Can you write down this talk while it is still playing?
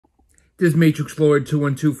This is Matrix Lord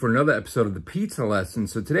 212 for another episode of the Pizza Lesson.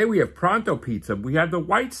 So today we have Pronto Pizza. We have the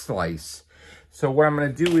white slice. So what I'm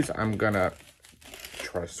going to do is I'm going to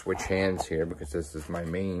try to switch hands here because this is my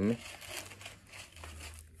main.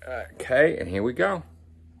 Okay, and here we go.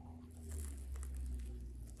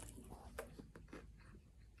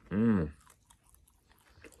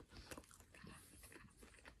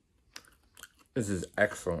 This is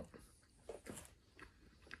excellent.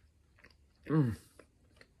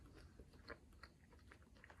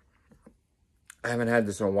 I haven't had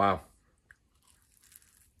this in a while.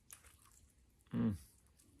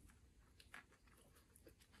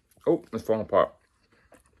 Oh, it's falling apart.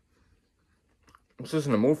 I'm just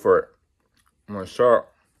in the mood for it. I'm gonna start.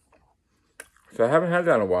 So I haven't had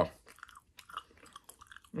that in a while.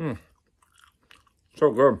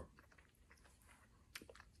 So good.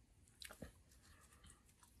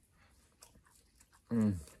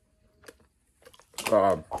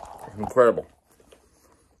 It's incredible.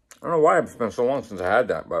 I don't know why it's been so long since I had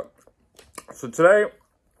that, but so today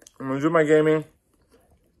I'm gonna do my gaming.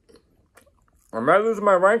 I might lose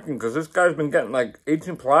my ranking because this guy's been getting like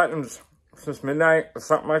 18 platinums since midnight or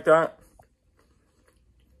something like that.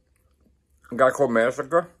 A guy called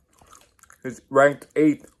Massacre. He's ranked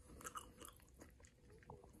 8th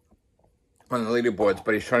on the leaderboards,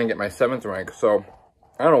 but he's trying to get my 7th rank. So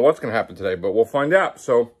I don't know what's gonna happen today, but we'll find out.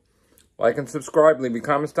 So like and subscribe, leave your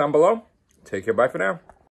comments down below. Take care, bye for now.